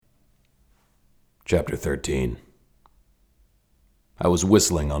Chapter 13. I was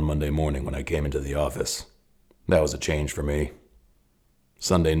whistling on Monday morning when I came into the office. That was a change for me.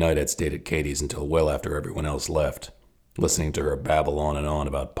 Sunday night I'd stayed at Katie's until well after everyone else left, listening to her babble on and on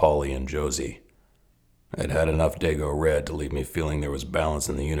about Polly and Josie. I'd had enough Dago Red to leave me feeling there was balance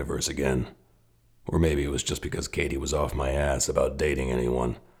in the universe again. Or maybe it was just because Katie was off my ass about dating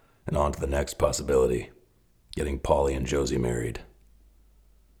anyone, and on to the next possibility, getting Polly and Josie married.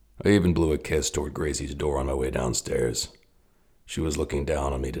 I even blew a kiss toward Gracie's door on my way downstairs. She was looking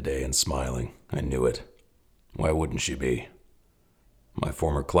down on me today and smiling. I knew it. Why wouldn't she be? My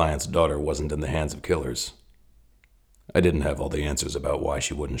former client's daughter wasn't in the hands of killers. I didn't have all the answers about why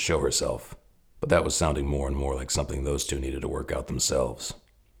she wouldn't show herself, but that was sounding more and more like something those two needed to work out themselves.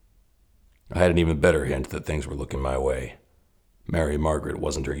 I had an even better hint that things were looking my way. Mary Margaret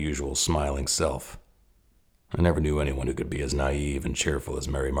wasn't her usual smiling self. I never knew anyone who could be as naive and cheerful as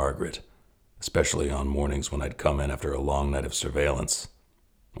Mary Margaret, especially on mornings when I'd come in after a long night of surveillance,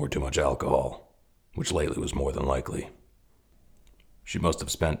 or too much alcohol, which lately was more than likely. She must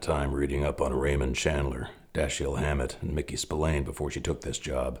have spent time reading up on Raymond Chandler, Dashiell Hammett, and Mickey Spillane before she took this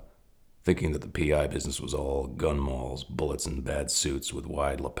job, thinking that the PI business was all gun mauls, bullets, and bad suits with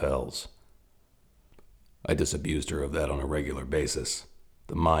wide lapels. I disabused her of that on a regular basis.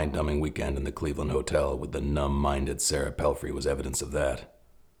 The mind-numbing weekend in the Cleveland hotel with the numb-minded Sarah Pelfrey was evidence of that.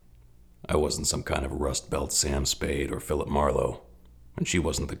 I wasn't some kind of rust-belt Sam Spade or Philip Marlowe, and she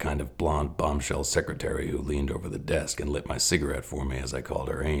wasn't the kind of blonde bombshell secretary who leaned over the desk and lit my cigarette for me as I called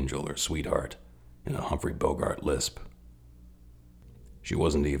her angel or sweetheart in a Humphrey Bogart lisp. She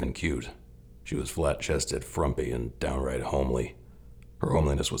wasn't even cute. She was flat-chested, frumpy, and downright homely. Her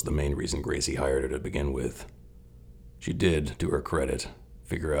homeliness was the main reason Gracie hired her to begin with. She did, to her credit,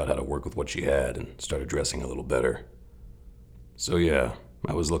 figure out how to work with what she had and started dressing a little better. So yeah,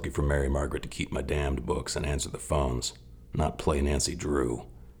 I was looking for Mary Margaret to keep my damned books and answer the phones, not play Nancy Drew.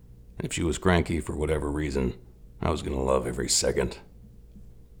 And if she was cranky for whatever reason, I was gonna love every second.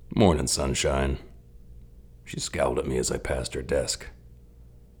 Morning, sunshine. She scowled at me as I passed her desk.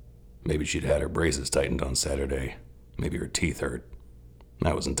 Maybe she'd had her braces tightened on Saturday. Maybe her teeth hurt.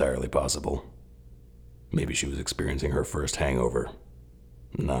 That was entirely possible. Maybe she was experiencing her first hangover.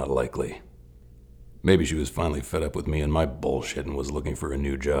 Not likely. Maybe she was finally fed up with me and my bullshit and was looking for a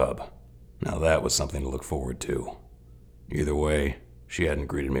new job. Now that was something to look forward to. Either way, she hadn't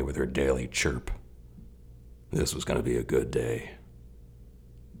greeted me with her daily chirp. This was going to be a good day.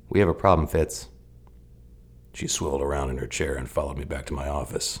 We have a problem, Fitz. She swiveled around in her chair and followed me back to my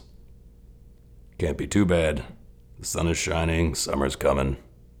office. Can't be too bad. The sun is shining, summer's coming.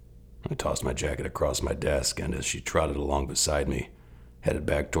 I tossed my jacket across my desk, and as she trotted along beside me, headed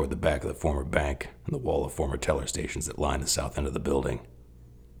back toward the back of the former bank and the wall of former teller stations that lined the south end of the building.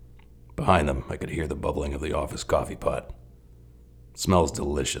 Behind them, I could hear the bubbling of the office coffee pot. Smells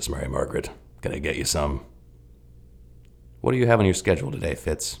delicious, Mary Margaret. Can I get you some? What do you have on your schedule today,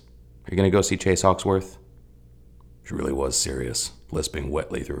 Fitz? Are you going to go see Chase Hawksworth? She really was serious, lisping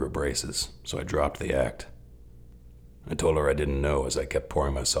wetly through her braces, so I dropped the act. I told her I didn't know as I kept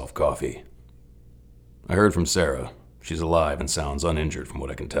pouring myself coffee. I heard from Sarah. She's alive and sounds uninjured from what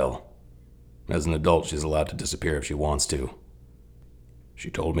I can tell. As an adult, she's allowed to disappear if she wants to.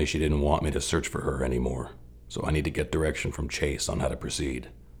 She told me she didn't want me to search for her anymore, so I need to get direction from Chase on how to proceed.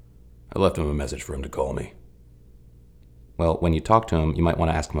 I left him a message for him to call me. Well, when you talk to him, you might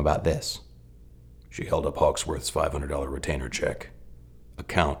want to ask him about this. She held up Hawksworth's $500 retainer check.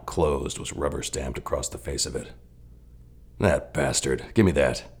 Account closed was rubber-stamped across the face of it. That bastard. Give me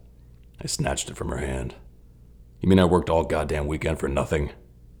that. I snatched it from her hand. You mean I worked all goddamn weekend for nothing?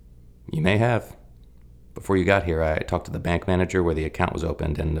 You may have. Before you got here, I talked to the bank manager where the account was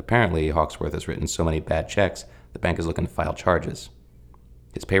opened, and apparently Hawksworth has written so many bad checks, the bank is looking to file charges.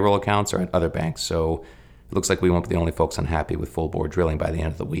 His payroll accounts are at other banks, so it looks like we won't be the only folks unhappy with full-bore drilling by the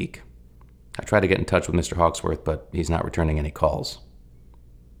end of the week. I tried to get in touch with Mr. Hawksworth, but he's not returning any calls.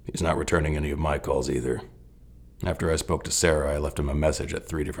 He's not returning any of my calls either. After I spoke to Sarah, I left him a message at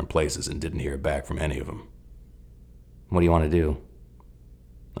 3 different places and didn't hear back from any of them. What do you want to do?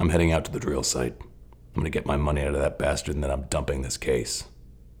 I'm heading out to the drill site. I'm going to get my money out of that bastard and then I'm dumping this case.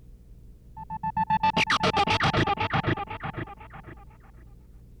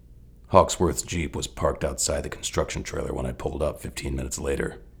 Hawksworth's Jeep was parked outside the construction trailer when I pulled up 15 minutes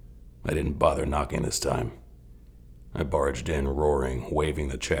later. I didn't bother knocking this time. I barged in, roaring, waving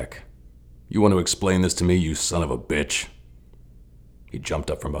the check. You want to explain this to me, you son of a bitch? He jumped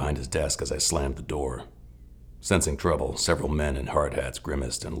up from behind his desk as I slammed the door. Sensing trouble, several men in hard hats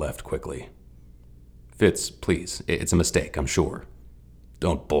grimaced and left quickly. Fitz, please, it's a mistake, I'm sure.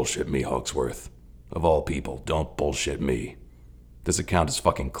 Don't bullshit me, Hawksworth. Of all people, don't bullshit me. This account is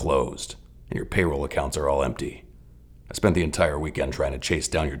fucking closed, and your payroll accounts are all empty. I spent the entire weekend trying to chase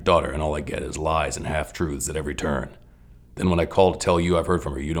down your daughter, and all I get is lies and half-truths at every turn. Then when I call to tell you I've heard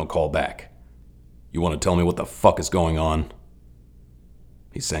from her, you don't call back. You want to tell me what the fuck is going on?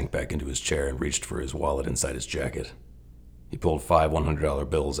 He sank back into his chair and reached for his wallet inside his jacket. He pulled 5 $100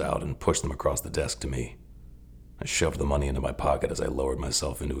 bills out and pushed them across the desk to me. I shoved the money into my pocket as I lowered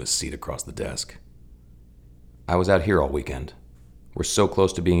myself into a seat across the desk. I was out here all weekend. We're so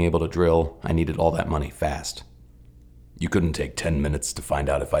close to being able to drill, I needed all that money fast. You couldn't take 10 minutes to find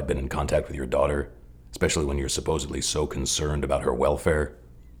out if I'd been in contact with your daughter, especially when you're supposedly so concerned about her welfare?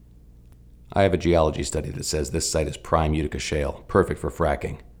 I have a geology study that says this site is prime Utica shale, perfect for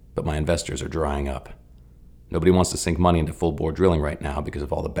fracking, but my investors are drying up. Nobody wants to sink money into full-bore drilling right now because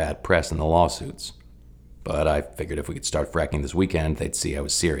of all the bad press and the lawsuits. But I figured if we could start fracking this weekend, they'd see I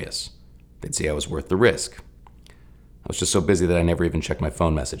was serious. They'd see I was worth the risk. I was just so busy that I never even checked my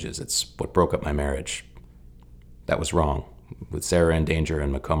phone messages. It's what broke up my marriage. That was wrong, with Sarah in danger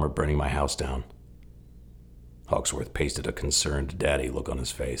and Macomber burning my house down. Hawksworth pasted a concerned daddy look on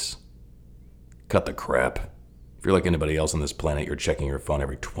his face. Cut the crap. If you're like anybody else on this planet, you're checking your phone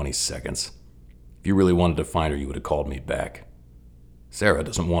every 20 seconds. If you really wanted to find her, you would have called me back. Sarah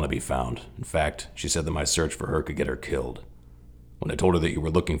doesn't want to be found. In fact, she said that my search for her could get her killed. When I told her that you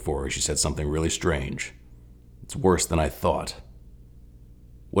were looking for her, she said something really strange. It's worse than I thought.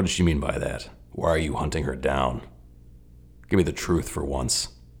 What does she mean by that? Why are you hunting her down? Give me the truth for once.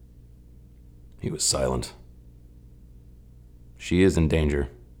 He was silent. She is in danger,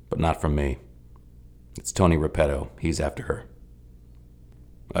 but not from me. It's Tony Repetto. He's after her.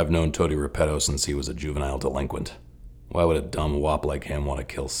 I've known Tony Repetto since he was a juvenile delinquent. Why would a dumb wop like him want to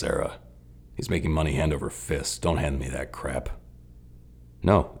kill Sarah? He's making money hand over fist. Don't hand me that crap.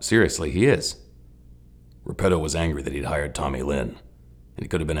 No, seriously, he is. Repetto was angry that he'd hired Tommy Lynn, and he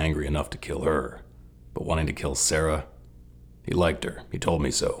could have been angry enough to kill her. But wanting to kill Sarah? He liked her. He told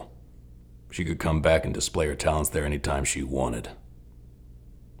me so. She could come back and display her talents there anytime she wanted.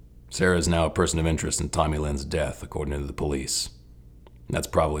 Sarah is now a person of interest in Tommy Lynn's death, according to the police. And that's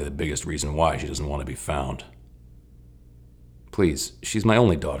probably the biggest reason why she doesn't want to be found. Please, she's my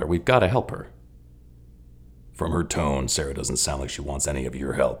only daughter. We've got to help her. From her tone, Sarah doesn't sound like she wants any of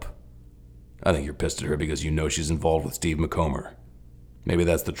your help. I think you're pissed at her because you know she's involved with Steve Macomber. Maybe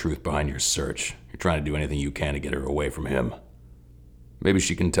that's the truth behind your search. You're trying to do anything you can to get her away from him. Maybe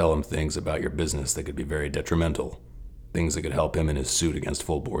she can tell him things about your business that could be very detrimental. Things that could help him in his suit against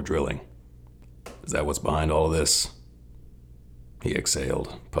full-bore drilling. Is that what's behind all of this? He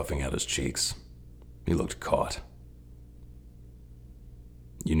exhaled, puffing out his cheeks. He looked caught.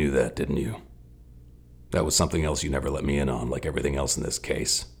 You knew that, didn't you? That was something else you never let me in on, like everything else in this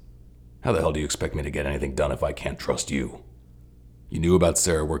case. How the hell do you expect me to get anything done if I can't trust you? You knew about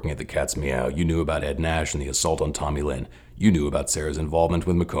Sarah working at the Cat's Meow. You knew about Ed Nash and the assault on Tommy Lynn. You knew about Sarah's involvement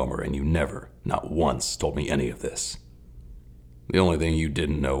with Macomber, and you never, not once, told me any of this. The only thing you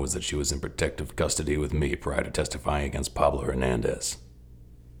didn't know was that she was in protective custody with me prior to testifying against Pablo Hernandez.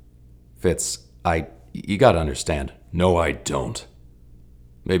 Fitz, you gotta understand. No, I don't.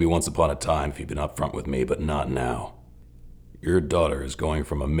 Maybe once upon a time if you'd been upfront with me, but not now. Your daughter is going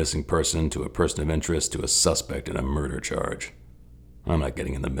from a missing person to a person of interest to a suspect in a murder charge. I'm not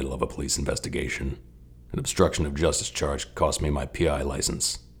getting in the middle of a police investigation. An obstruction of justice charge cost me my PI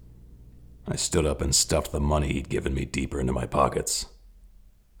license. I stood up and stuffed the money he'd given me deeper into my pockets.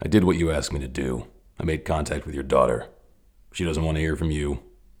 I did what you asked me to do. I made contact with your daughter. She doesn't want to hear from you.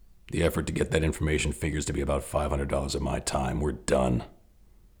 The effort to get that information figures to be about $500 of my time. We're done.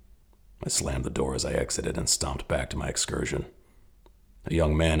 I slammed the door as I exited and stomped back to my excursion. A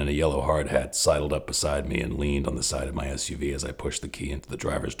young man in a yellow hard hat sidled up beside me and leaned on the side of my SUV as I pushed the key into the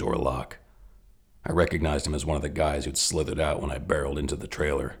driver's door lock. I recognized him as one of the guys who'd slithered out when I barreled into the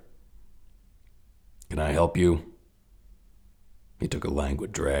trailer. Can I help you? He took a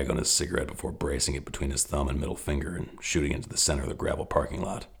languid drag on his cigarette before bracing it between his thumb and middle finger and shooting into the center of the gravel parking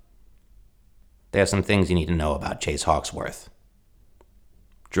lot. There's some things you need to know about Chase Hawksworth.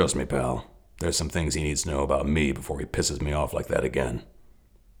 Trust me, pal. There's some things he needs to know about me before he pisses me off like that again.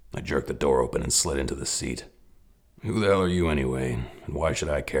 I jerked the door open and slid into the seat. Who the hell are you anyway, and why should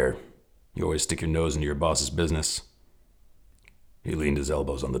I care? You always stick your nose into your boss's business? He leaned his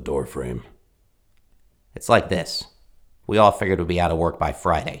elbows on the door frame. It's like this. We all figured we'd be out of work by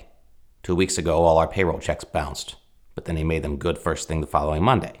Friday. 2 weeks ago, all our payroll checks bounced, but then he made them good first thing the following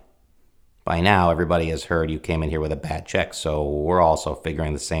Monday. By now, everybody has heard you came in here with a bad check, so we're also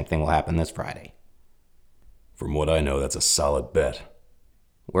figuring the same thing will happen this Friday. From what I know, that's a solid bet.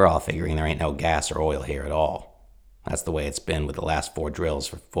 We're all figuring there ain't no gas or oil here at all. That's the way it's been with the last 4 drills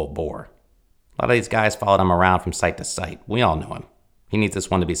for full bore. A lot of these guys followed him around from site to site. We all know him. He needs this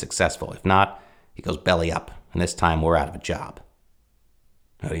one to be successful. If not, he goes belly up, and this time we're out of a job.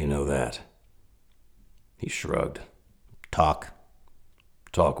 How do you know that? He shrugged. Talk.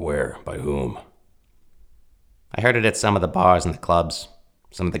 Talk where? By whom? I heard it at some of the bars and the clubs.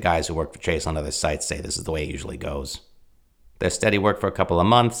 Some of the guys who work for Chase on other sites say this is the way it usually goes. There's steady work for a couple of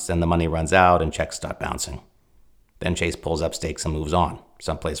months, and the money runs out and checks start bouncing. Then Chase pulls up stakes and moves on,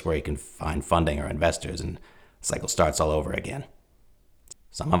 someplace where he can find funding or investors, and the cycle starts all over again.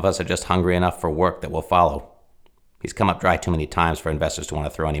 Some of us are just hungry enough for work that will follow. He's come up dry too many times for investors to want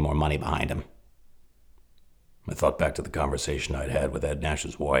to throw any more money behind him. I thought back to the conversation I'd had with Ed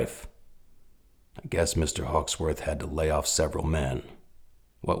Nash's wife. I guess Mr. Hawksworth had to lay off several men,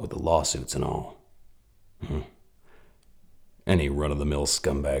 what with the lawsuits and all. Any run-of-the-mill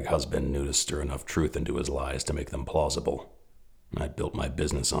scumbag husband knew to stir enough truth into his lies to make them plausible. I built my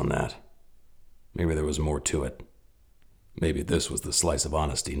business on that. Maybe there was more to it. Maybe this was the slice of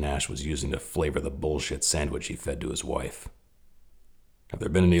honesty Nash was using to flavor the bullshit sandwich he fed to his wife. Have there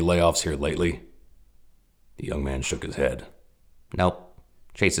been any layoffs here lately? The young man shook his head. Nope.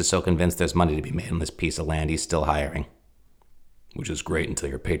 Chase is so convinced there's money to be made on this piece of land, he's still hiring. Which is great until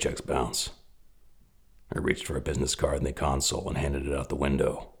your paychecks bounce. I reached for a business card in the console and handed it out the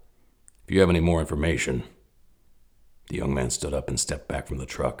window. If you have any more information... The young man stood up and stepped back from the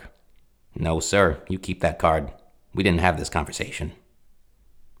truck. No, sir. You keep that card. We didn't have this conversation.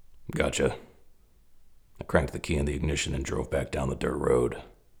 Gotcha. I cranked the key in the ignition and drove back down the dirt road.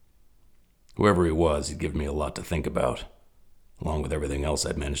 Whoever he was, he'd given me a lot to think about, along with everything else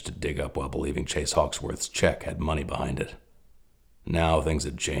I'd managed to dig up while believing Chase Hawksworth's check had money behind it. Now things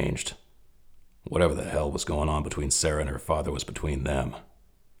had changed. Whatever the hell was going on between Sarah and her father was between them.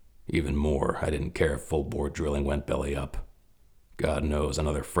 Even more, I didn't care if full-bore drilling went belly up. God knows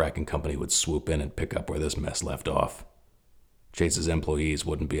another fracking company would swoop in and pick up where this mess left off. Chase's employees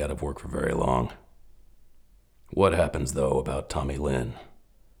wouldn't be out of work for very long. What happens, though, about Tommy Lynn?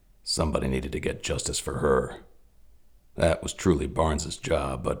 Somebody needed to get justice for her. That was truly Barnes's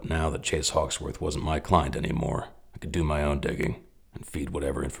job, but now that Chase Hawksworth wasn't my client anymore, I could do my own digging and feed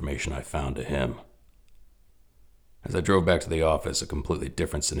whatever information I found to him. As I drove back to the office, a completely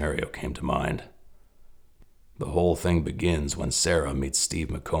different scenario came to mind. The whole thing begins when Sarah meets Steve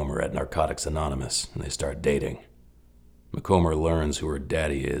McComber at Narcotics Anonymous, and they start dating. McComber learns who her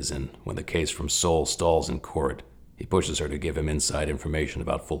daddy is, and when the case from Seoul stalls in court, he pushes her to give him inside information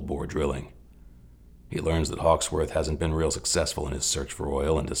about full-bore drilling. He learns that Hawksworth hasn't been real successful in his search for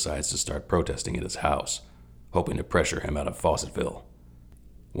oil and decides to start protesting at his house, hoping to pressure him out of Fawcettville.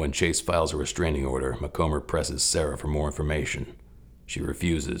 When Chase files a restraining order, McComber presses Sarah for more information. She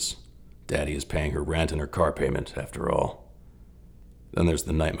refuses. Daddy is paying her rent and her car payment, after all. Then there's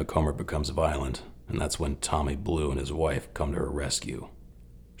the night McComber becomes violent, and that's when Tommy Blue and his wife come to her rescue.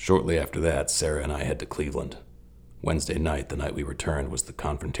 Shortly after that, Sarah and I head to Cleveland. Wednesday night, the night we returned, was the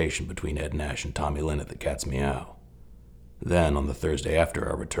confrontation between Ed Nash and Tommy Lynn at the Cat's Meow. Then, on the Thursday after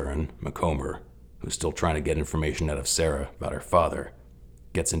our return, McComber, who's still trying to get information out of Sarah about her father,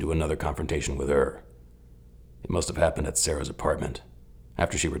 gets into another confrontation with her. It must have happened at Sarah's apartment,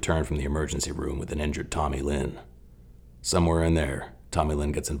 after she returned from the emergency room with an injured Tommy Lynn. Somewhere in there, Tommy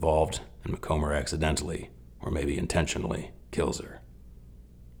Lynn gets involved, and McComber accidentally, or maybe intentionally, kills her.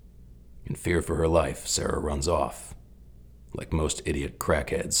 In fear for her life, Sarah runs off. Like most idiot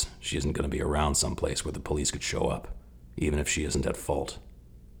crackheads, she isn't going to be around someplace where the police could show up, even if she isn't at fault.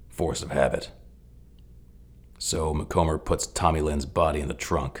 Force of habit. So McComber puts Tommy Lynn's body in the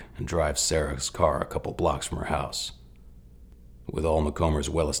trunk and drives Sarah's car a couple blocks from her house. With all McComber's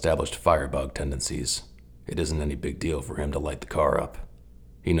well-established firebug tendencies, it isn't any big deal for him to light the car up.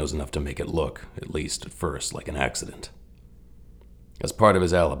 He knows enough to make it look, at least at first, like an accident. As part of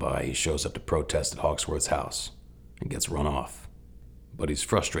his alibi, he shows up to protest at Hawksworth's house and gets run off. But he's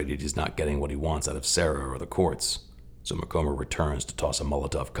frustrated he's not getting what he wants out of Sarah or the courts, so McComber returns to toss a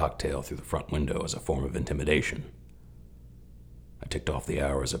Molotov cocktail through the front window as a form of intimidation. I ticked off the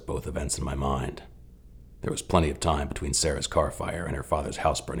hours of both events in my mind. There was plenty of time between Sarah's car fire and her father's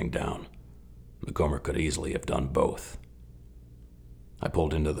house burning down. McComber could easily have done both. I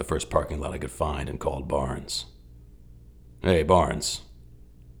pulled into the first parking lot I could find and called Barnes. Hey, Barnes.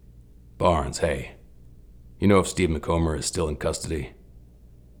 Barnes, hey. You know if Steve McComber is still in custody?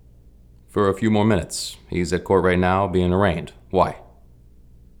 For a few more minutes. He's at court right now, being arraigned. Why?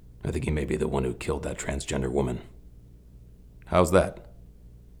 I think he may be the one who killed that transgender woman. How's that?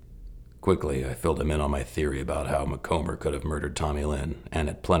 Quickly, I filled him in on my theory about how McComber could have murdered Tommy Lynn and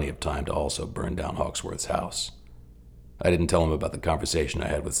had plenty of time to also burn down Hawksworth's house. I didn't tell him about the conversation I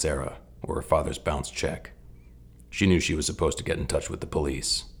had with Sarah, or her father's bounced check. She knew she was supposed to get in touch with the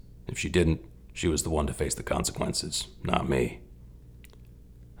police. If she didn't, she was the one to face the consequences, not me.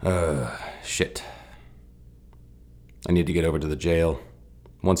 Shit. I need to get over to the jail.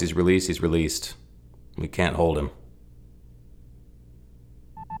 Once he's released, he's released. We can't hold him.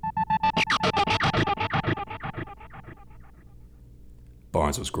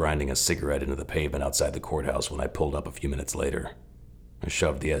 Barnes was grinding a cigarette into the pavement outside the courthouse when I pulled up a few minutes later. I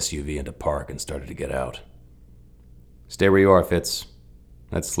shoved the SUV into park and started to get out. Stay where you are, Fitz.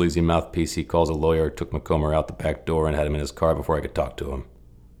 That sleazy mouthpiece he calls a lawyer took McComber out the back door and had him in his car before I could talk to him.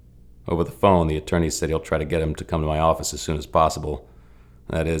 Over the phone, the attorney said he'll try to get him to come to my office as soon as possible.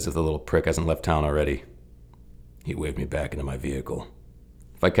 That is, if the little prick hasn't left town already. He waved me back into my vehicle.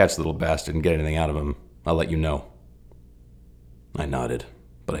 If I catch the little bastard and get anything out of him, I'll let you know. I nodded,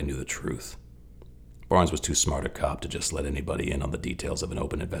 but I knew the truth. Barnes was too smart a cop to just let anybody in on the details of an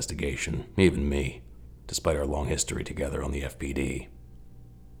open investigation, even me, despite our long history together on the FPD.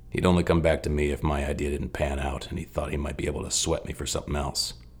 He'd only come back to me if my idea didn't pan out and he thought he might be able to sweat me for something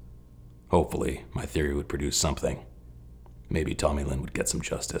else. Hopefully, my theory would produce something. Maybe Tommy Lynn would get some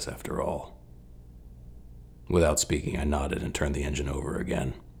justice after all. Without speaking, I nodded and turned the engine over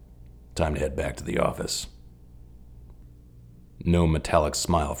again. Time to head back to the office. No metallic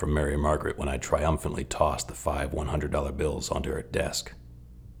smile from Mary Margaret when I triumphantly tossed the 5 $100 bills onto her desk.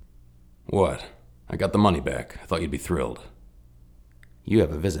 What? I got the money back. I thought you'd be thrilled. You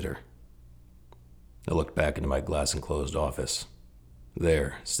have a visitor. I looked back into my glass-enclosed office.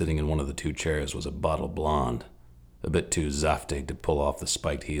 There, sitting in one of the 2 chairs, was a bottle blonde, a bit too zaftig to pull off the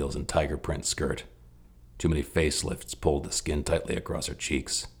spiked heels and tiger print skirt. Too many facelifts pulled the skin tightly across her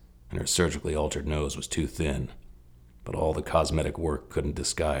cheeks, and her surgically altered nose was too thin. But all the cosmetic work couldn't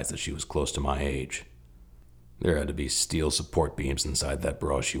disguise that she was close to my age. There had to be steel support beams inside that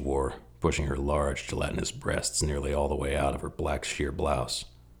bra she wore, pushing her large, gelatinous breasts nearly all the way out of her black sheer blouse.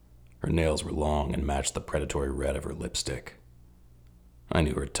 Her nails were long and matched the predatory red of her lipstick. I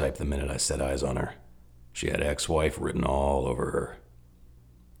knew her type the minute I set eyes on her. She had ex-wife written all over her.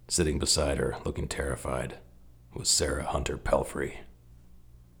 Sitting beside her, looking terrified, was Sarah Hunter Pelfrey.